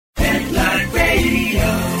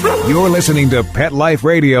You're listening to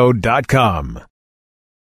PetLifeRadio.com.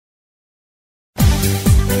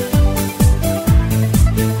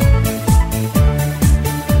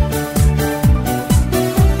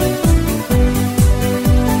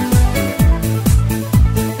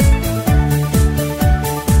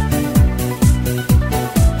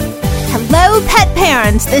 Hello, pet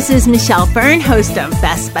parents. This is Michelle Fern, host of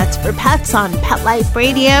Best Bets for Pets on Pet Life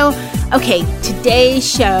Radio. Okay, today's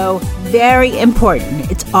show, very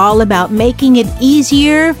important. It's all about making it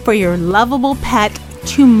easier for your lovable pet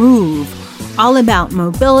to move. All about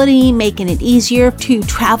mobility, making it easier to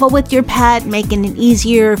travel with your pet, making it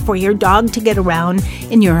easier for your dog to get around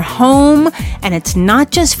in your home. And it's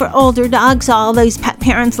not just for older dogs, all those pet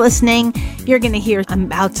parents listening. You're going to hear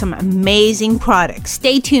about some amazing products.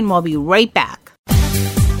 Stay tuned. We'll be right back.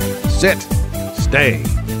 Sit. Stay.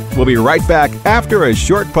 We'll be right back after a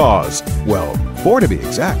short pause. Well, 4 to be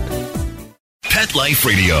exact. Pet Life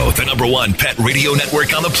Radio, the #1 pet radio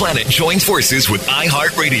network on the planet, joins forces with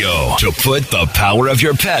iHeartRadio to put the power of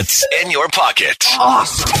your pets in your pocket.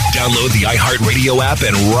 Awesome. Download the iHeartRadio app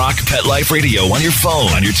and rock Pet Life Radio on your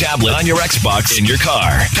phone, on your tablet, on your Xbox, in your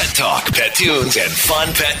car. Pet talk, pet tunes, and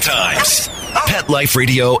fun pet times. Pet Life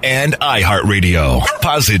Radio and iHeartRadio.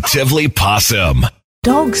 Positively Possum.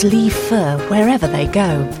 Dogs leave fur wherever they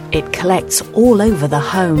go. It collects all over the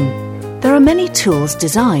home. There are many tools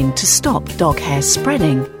designed to stop dog hair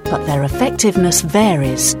spreading, but their effectiveness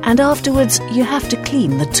varies, and afterwards you have to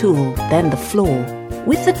clean the tool, then the floor.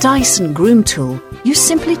 With the Dyson Groom Tool, you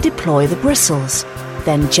simply deploy the bristles,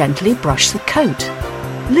 then gently brush the coat.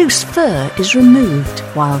 Loose fur is removed,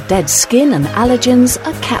 while dead skin and allergens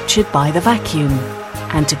are captured by the vacuum.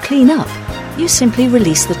 And to clean up, you simply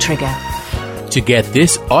release the trigger. To get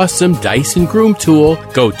this awesome Dyson Groom Tool,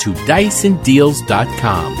 go to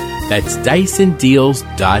DysonDeals.com. That's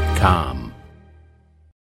DysonDeals.com.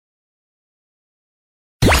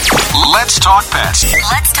 Let's talk pets.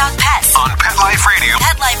 Let's talk pets On Pet Life Radio.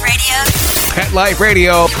 Pet Life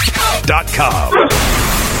Radio. PetLifeRadio.com.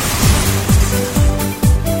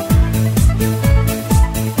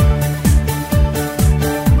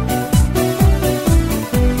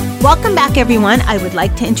 Welcome back, everyone. I would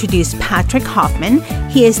like to introduce Patrick Hoffman.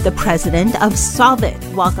 He is the president of Solvit.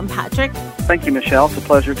 Welcome, Patrick. Thank you, Michelle. It's a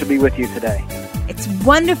pleasure to be with you today. It's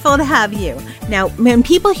wonderful to have you. Now, when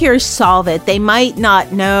people hear Solvit, they might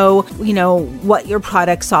not know, what your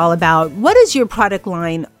product's all about. What is your product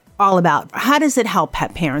line all about? How does it help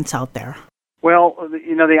pet parents out there? Well,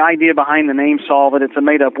 the idea behind the name Solvit, it's a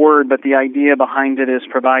made-up word, but the idea behind it is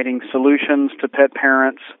providing solutions to pet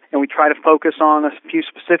parents. And we try to focus on a few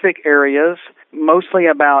specific areas, mostly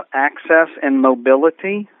about access and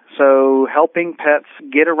mobility. So helping pets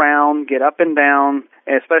get around, get up and down,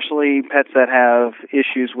 especially pets that have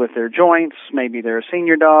issues with their joints. Maybe they're a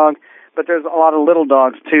senior dog, but there's a lot of little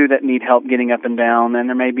dogs, too, that need help getting up and down. And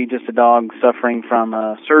there may be just a dog suffering from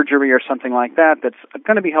a surgery or something like that that's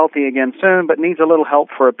going to be healthy again soon, but needs a little help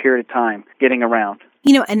for a period of time getting around.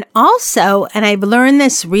 And also, and I've learned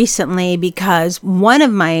this recently because one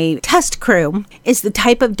of my test crew is the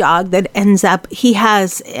type of dog that ends up,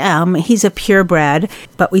 he's a purebred,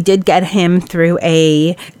 but we did get him through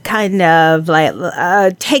a kind of like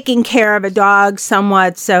taking care of a dog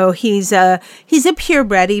somewhat. So he's a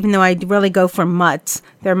purebred, even though I really go for mutts.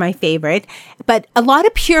 They're my favorite. But a lot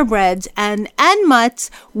of purebreds and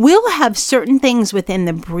mutts will have certain things within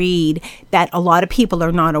the breed that a lot of people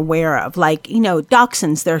are not aware of. Like,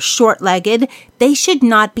 dachshunds, they're short-legged. They should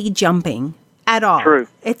not be jumping at all. True.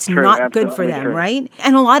 It's True, not good for them, true. right?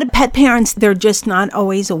 And a lot of pet parents, they're just not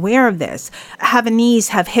always aware of this. Havanese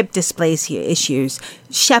have hip dysplasia issues.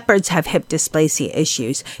 Shepherds have hip dysplasia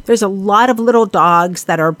issues. There's a lot of little dogs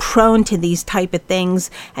that are prone to these type of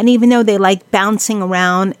things. And even though they like bouncing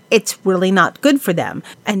around, it's really not good for them.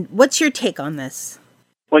 And what's your take on this?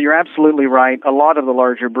 Well, you're absolutely right. A lot of the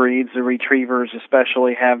larger breeds, the retrievers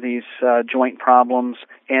especially, have these joint problems,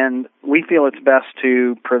 and we feel it's best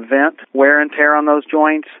to prevent wear and tear on those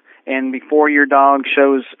joints. And before your dog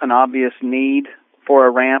shows an obvious need for a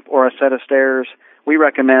ramp or a set of stairs, we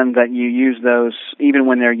recommend that you use those even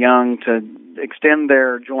when they're young to extend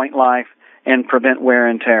their joint life and prevent wear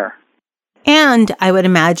and tear. And I would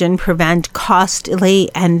imagine prevent costly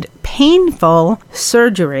and painful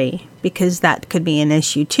surgery, because that could be an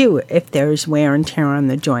issue too if there's wear and tear on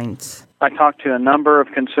the joints. I talked to a number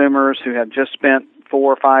of consumers who have just spent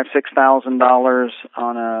 $4,000, $5,000, $6,000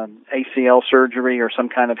 on a ACL surgery or some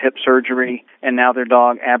kind of hip surgery, and now their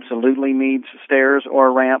dog absolutely needs stairs or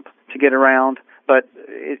a ramp to get around. But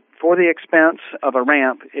for the expense of a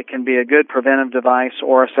ramp, it can be a good preventive device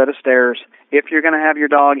or a set of stairs. If you're going to have your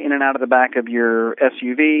dog in and out of the back of your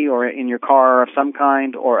SUV or in your car of some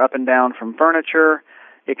kind or up and down from furniture,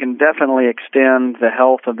 it can definitely extend the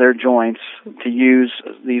health of their joints to use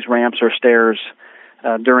these ramps or stairs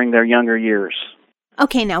during their younger years.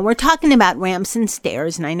 Okay, now we're talking about ramps and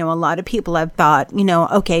stairs, and I know a lot of people have thought,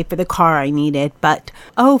 okay, for the car I need it, but,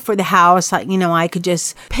 for the house, I could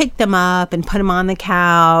just pick them up and put them on the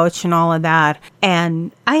couch and all of that.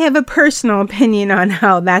 And I have a personal opinion on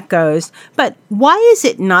how that goes, but why is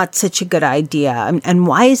it not such a good idea? And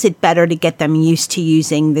why is it better to get them used to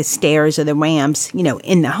using the stairs or the ramps,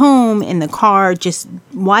 in the home, in the car? Just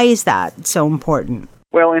why is that so important?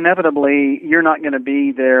 Well, inevitably, you're not going to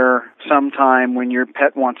be there sometime when your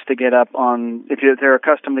pet wants to get up if they're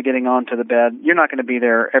accustomed to getting onto the bed, you're not going to be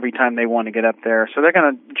there every time they want to get up there. So they're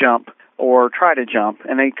going to jump or try to jump,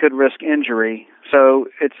 and they could risk injury. So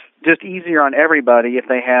it's just easier on everybody if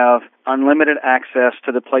they have unlimited access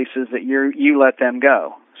to the places that you let them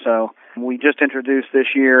go. So we just introduced this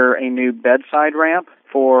year a new bedside ramp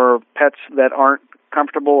for pets that aren't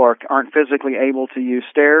comfortable or aren't physically able to use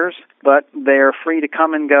stairs, but they're free to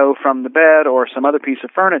come and go from the bed or some other piece of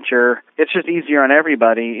furniture. It's just easier on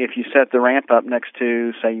everybody if you set the ramp up next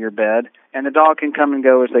to, say, your bed, and the dog can come and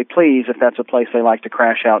go as they please if that's a place they like to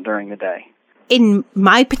crash out during the day. In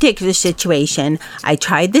my particular situation, I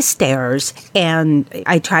tried the stairs, and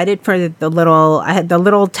I tried it for I had the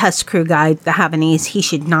little test crew guy, the Havanese. He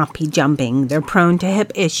should not be jumping. They're prone to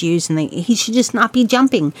hip issues, and he should just not be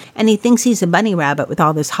jumping. And he thinks he's a bunny rabbit with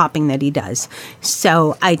all this hopping that he does.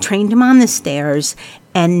 So I trained him on the stairs.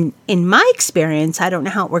 And in my experience, I don't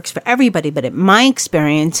know how it works for everybody, but in my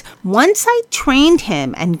experience, once I trained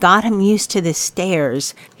him and got him used to the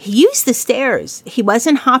stairs, he used the stairs. He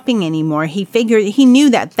wasn't hopping anymore. He knew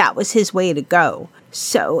that was his way to go.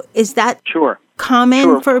 So is that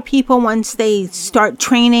common for people once they start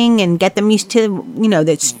training and get them used to,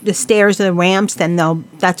 the stairs or the ramps, then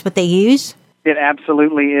that's what they use? It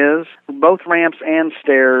absolutely is. Both ramps and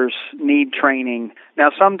stairs need training. Now,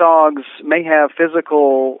 some dogs may have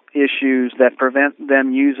physical issues that prevent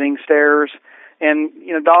them using stairs, and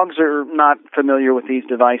dogs are not familiar with these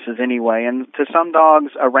devices anyway. And to some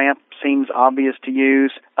dogs, a ramp seems obvious to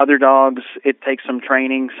use. Other dogs, it takes some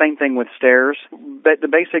training. Same thing with stairs. But the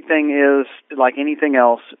basic thing is, like anything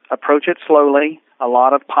else, approach it slowly. A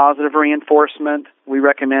lot of positive reinforcement. We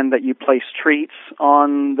recommend that you place treats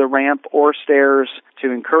on the ramp or stairs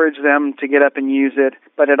to encourage them to get up and use it.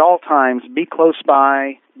 But at all times, be close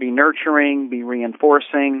by, be nurturing, be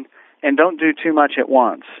reinforcing, and don't do too much at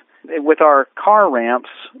once. With our car ramps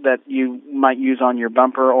that you might use on your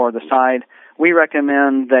bumper or the side, we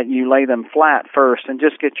recommend that you lay them flat first and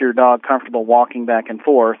just get your dog comfortable walking back and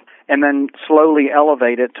forth, and then slowly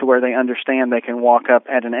elevate it to where they understand they can walk up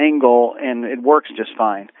at an angle, and it works just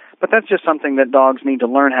fine. But that's just something that dogs need to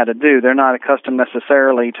learn how to do. They're not accustomed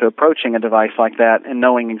necessarily to approaching a device like that and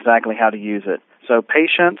knowing exactly how to use it. So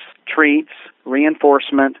patience, treats,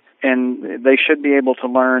 reinforcement, and they should be able to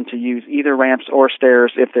learn to use either ramps or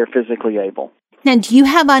stairs if they're physically able. Now, do you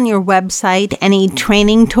have on your website any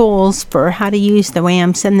training tools for how to use the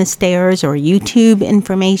ramps and the stairs, or YouTube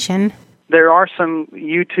information? There are some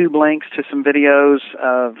YouTube links to some videos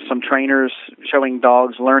of some trainers showing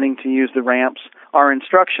dogs learning to use the ramps. Our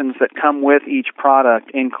instructions that come with each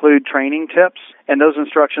product include training tips, and those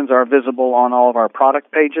instructions are visible on all of our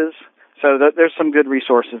product pages. So there's some good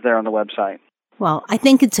resources there on the website. Well, I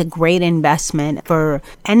think it's a great investment for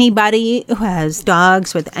anybody who has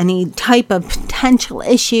dogs with any type of potential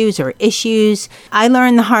issues or issues. I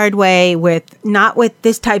learned the hard way not with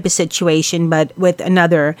this type of situation, but with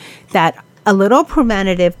another, that a little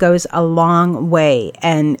preventative goes a long way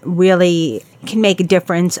and really can make a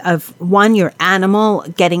difference of, one, your animal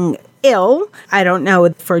getting ill. I don't know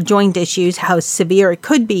for joint issues how severe it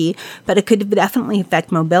could be, but it could definitely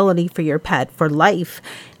affect mobility for your pet for life.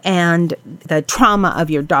 And the trauma of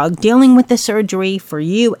your dog dealing with the surgery for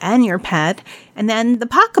you and your pet. And then the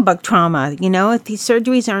pocketbook trauma. These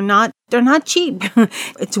surgeries they're not cheap.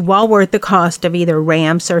 It's well worth the cost of either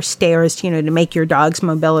ramps or stairs, to make your dog's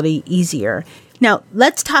mobility easier. Now,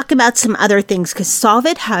 let's talk about some other things, because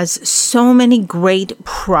Solvit has so many great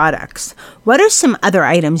products. What are some other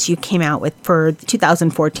items you came out with for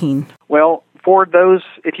 2014? Well, for those,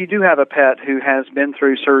 if you do have a pet who has been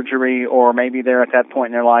through surgery, or maybe they're at that point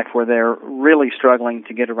in their life where they're really struggling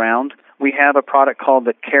to get around, we have a product called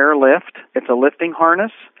the Care Lift. It's a lifting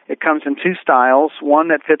harness. It comes in two styles, one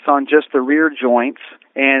that fits on just the rear joints,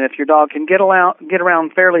 And if your dog can get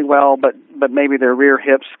around fairly well, but maybe their rear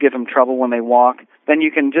hips give them trouble when they walk, then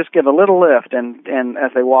you can just give a little lift and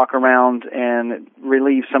as they walk around and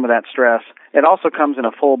relieve some of that stress. It also comes in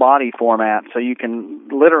a full body format, so you can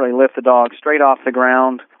literally lift the dog straight off the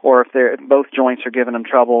ground, or if both joints are giving them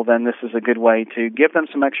trouble, then this is a good way to give them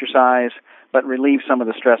some exercise but relieve some of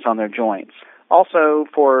the stress on their joints. Also,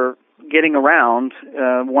 for getting around,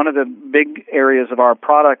 one of the big areas of our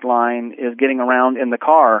product line is getting around in the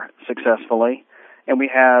car successfully. And we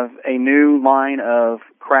have a new line of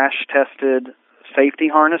crash-tested safety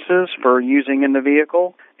harnesses for using in the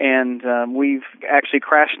vehicle. And we've actually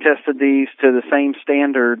crash-tested these to the same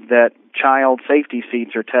standard that child safety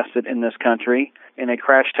seats are tested in this country, in a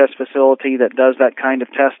crash test facility that does that kind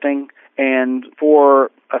of testing. And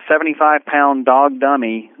for a 75-pound dog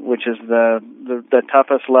dummy, which is the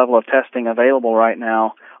toughest level of testing available right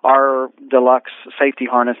now, our deluxe safety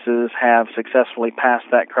harnesses have successfully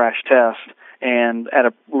passed that crash test. And at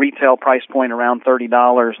a retail price point around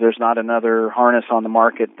 $30, there's not another harness on the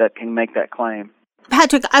market that can make that claim.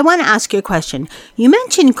 Patrick, I want to ask you a question. You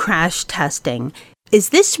mentioned crash testing. Is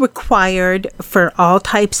this required for all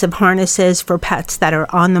types of harnesses for pets that are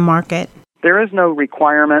on the market? There is no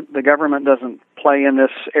requirement. The government doesn't play in this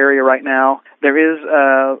area right now. There is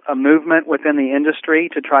a movement within the industry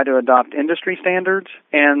to try to adopt industry standards,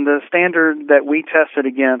 and the standard that we tested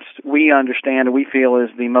against, we understand and we feel is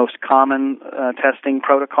the most common testing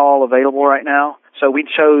protocol available right now. So we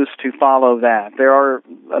chose to follow that. There are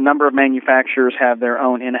a number of manufacturers have their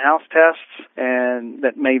own in-house tests, and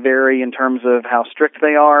that may vary in terms of how strict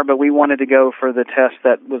they are, but we wanted to go for the test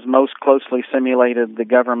that was most closely simulated the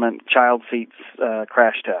government child seats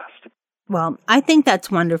crash test. Well, I think that's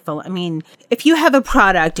wonderful. I mean, if you have a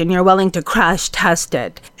product and you're willing to crash test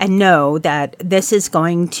it and know that this is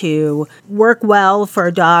going to work well for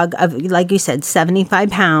a dog of, like you said,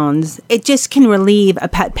 75 pounds, it just can relieve a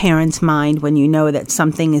pet parent's mind when you know that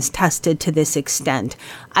something is tested to this extent.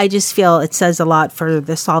 I just feel it says a lot for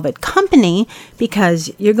the Solvit company because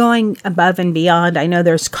you're going above and beyond. I know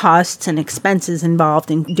there's costs and expenses involved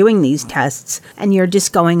in doing these tests, and you're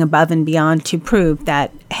just going above and beyond to prove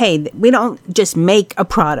that, hey, we don't just make a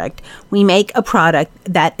product. We make a product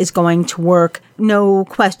that is going to work, no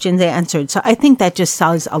questions answered. So I think that just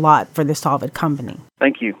says a lot for the Solvit company.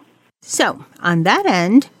 Thank you. So, on that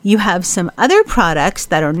end, you have some other products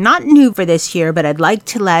that are not new for this year, but I'd like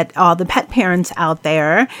to let all the pet parents out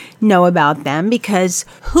there know about them because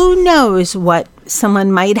who knows what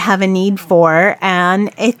someone might have a need for,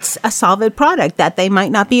 and it's a Solvit product that they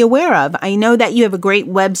might not be aware of. I know that you have a great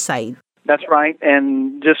website. That's right,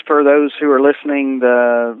 and just for those who are listening,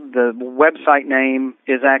 the website name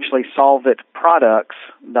is actually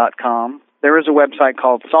solvitproducts.com. There is a website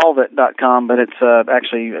called solvit.com, but it's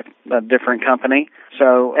actually a different company.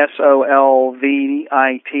 So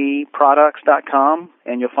SOLVIT products.com,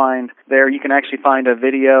 and you'll find there you can actually find a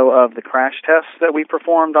video of the crash tests that we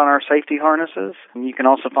performed on our safety harnesses. And you can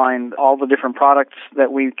also find all the different products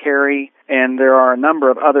that we carry, and there are a number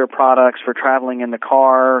of other products for traveling in the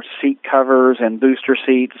car, seat covers and booster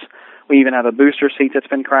seats. We even have a booster seat that's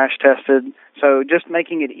been crash tested. So just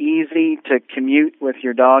making it easy to commute with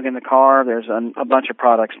your dog in the car, there's a bunch of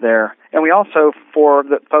products there. And we also, for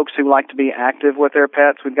the folks who like to be active with their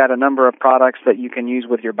pets, we've got a number of products that you can use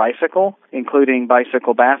with your bicycle, including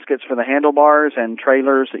bicycle baskets for the handlebars and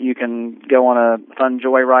trailers that you can go on a fun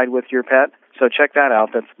joyride with your pet. So check that out.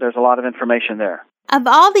 There's a lot of information there. Of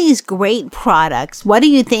all these great products, what do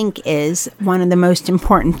you think is one of the most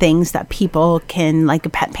important things that people can, like a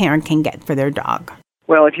pet parent, can get for their dog?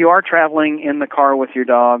 Well, if you are traveling in the car with your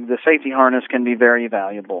dog, the safety harness can be very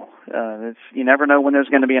valuable. You never know when there's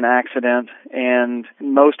going to be an accident, and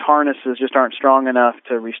most harnesses just aren't strong enough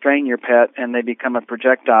to restrain your pet, and they become a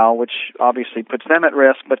projectile, which obviously puts them at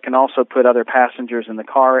risk, but can also put other passengers in the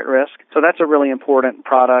car at risk. So that's a really important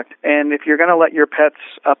product. And if you're going to let your pets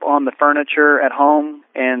up on the furniture at home,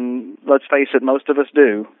 and let's face it, most of us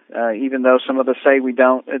do, even though some of us say we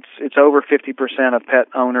don't, it's over 50% of pet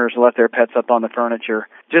owners let their pets up on the furniture.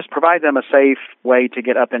 Just provide them a safe way to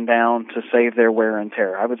get up and down to save their wear and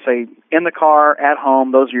tear. I would say in the car, at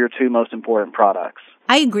home, those are your two most important products.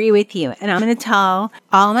 I agree with you, and I'm going to tell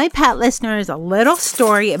all my pet listeners a little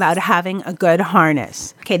story about having a good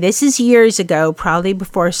harness. Okay, this is years ago, probably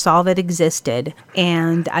before Solvit existed,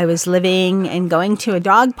 and I was living and going to a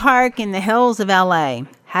dog park in the hills of LA.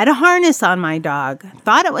 Had a harness on my dog,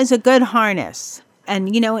 thought it was a good harness.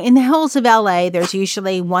 And, in the hills of LA, there's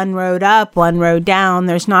usually one road up, one road down.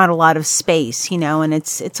 There's not a lot of space, and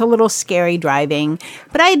it's a little scary driving.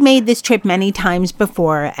 But I had made this trip many times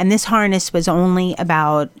before, and this harness was only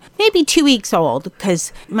about maybe 2 weeks old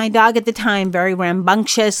because my dog at the time, very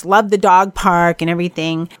rambunctious, loved the dog park and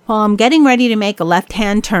everything. Well, I'm getting ready to make a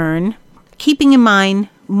left-hand turn, keeping in mind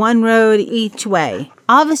one road each way.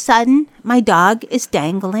 All of a sudden, my dog is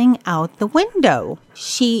dangling out the window.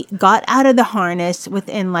 She got out of the harness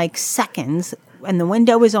within seconds, and the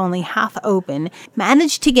window was only half open,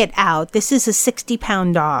 managed to get out. This is a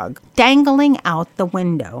 60-pound dog, dangling out the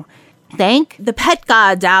window. Thank the pet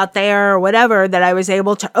gods out there or whatever that I was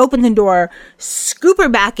able to open the door, scoop her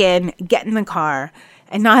back in, get in the car,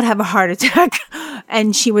 and not have a heart attack.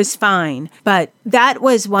 And she was fine. But that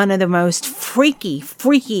was one of the most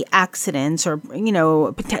freaky accidents or,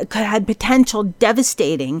 had potential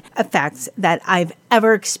devastating effects that I've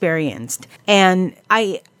ever experienced. And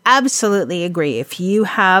I absolutely agree. If you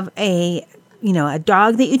have a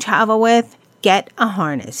dog that you travel with, get a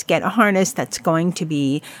harness. Get a harness that's going to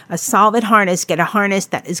be a Solvit harness. Get a harness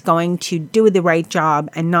that is going to do the right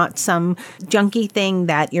job and not some junky thing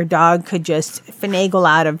that your dog could just finagle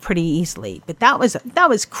out of pretty easily. But that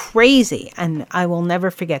was crazy, and I will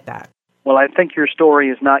never forget that. Well, I think your story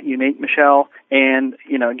is not unique, Michelle. And,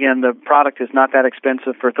 again, the product is not that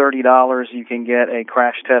expensive. For $30, you can get a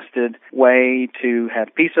crash-tested way to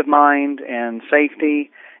have peace of mind and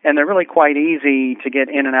safety. And they're really quite easy to get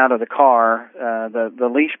in and out of the car. The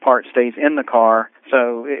leash part stays in the car,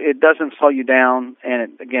 so it doesn't slow you down, and it,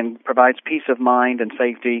 again, provides peace of mind and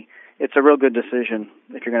safety. It's a real good decision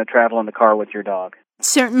if you're going to travel in the car with your dog. It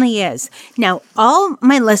certainly is. Now, all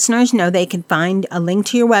my listeners know they can find a link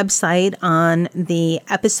to your website on the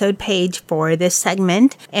episode page for this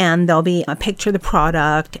segment, and there'll be a picture of the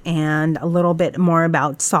product and a little bit more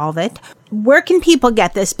about Solvit. Where can people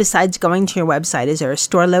get this besides going to your website? Is there a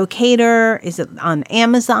store locator? Is it on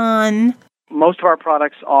Amazon? Most of our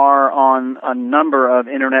products are on a number of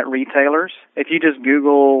internet retailers. If you just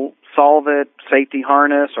Google Solvit safety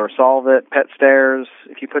harness or Solvit pet stairs,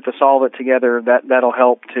 if you put the Solvit together, that'll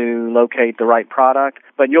help to locate the right product.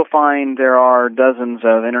 But you'll find there are dozens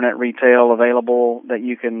of internet retail available that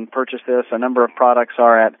you can purchase this. A number of products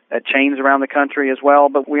are at chains around the country as well.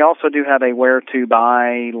 But we also do have a where to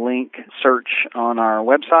buy link search on our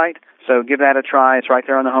website. So give that a try. It's right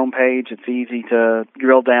there on the homepage. It's easy to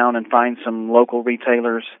drill down and find some local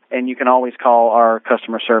retailers. And you can always call our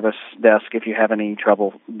customer service desk if you have any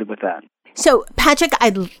trouble with that. So, Patrick,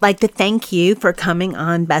 I'd like to thank you for coming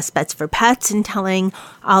on Best Bets for Pets and telling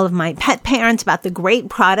all of my pet parents about the great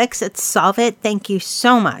products at Solvit. Thank you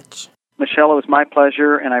so much. Michelle, it was my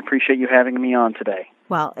pleasure, and I appreciate you having me on today.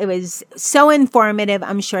 Well, it was so informative.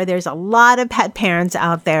 I'm sure there's a lot of pet parents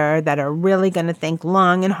out there that are really going to think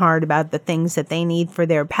long and hard about the things that they need for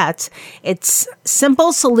their pets. It's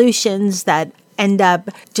simple solutions that end up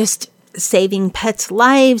just saving pets'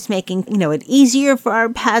 lives, making it easier for our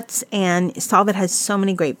pets, and Solvit has so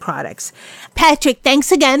many great products. Patrick,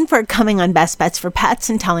 thanks again for coming on Best Bets for Pets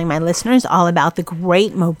and telling my listeners all about the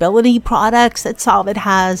great mobility products that Solvit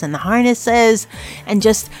has and the harnesses and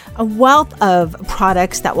just a wealth of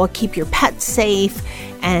products that will keep your pets safe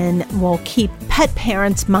and will keep pet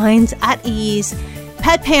parents' minds at ease.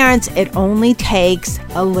 Pet parents, it only takes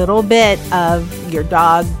a little bit of your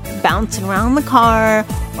dog bouncing around the car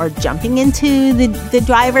or jumping into the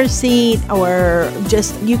driver's seat, or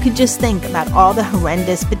you could just think about all the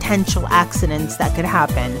horrendous potential accidents that could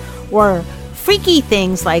happen, or freaky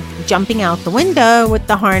things like jumping out the window with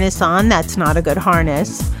the harness on. That's not a good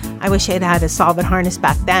harness. I wish I'd had a Solvit harness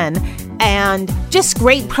back then. And just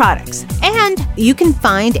great products. And you can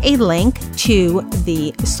find a link to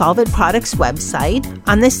the Solvit products website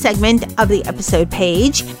on this segment of the episode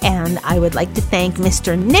page. And I would like to thank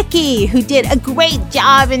Mr. Nicky, who did a great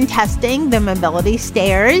job in testing the mobility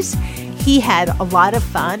stairs. He had a lot of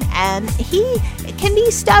fun, and he can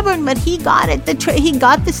be stubborn, but he got it. He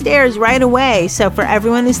got the stairs right away. So for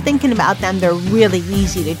everyone who's thinking about them, they're really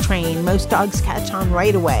easy to train. Most dogs catch on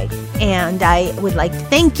right away. And I would like to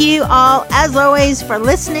thank you all, as always, for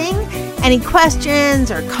listening. Any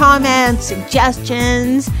questions or comments,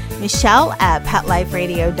 suggestions, Michelle at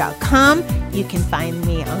PetLifeRadio.com. You can find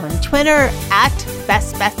me on Twitter at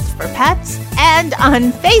Best Bets for Pets and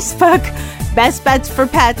on Facebook, Best Bets for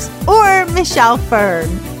Pets or Michelle Fern.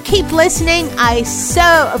 Keep listening. I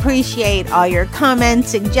so appreciate all your comments,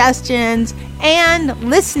 suggestions, and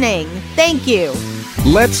listening. Thank you.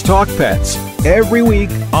 Let's Talk Pets every week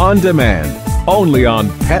on demand, only on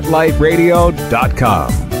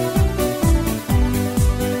PetLifeRadio.com.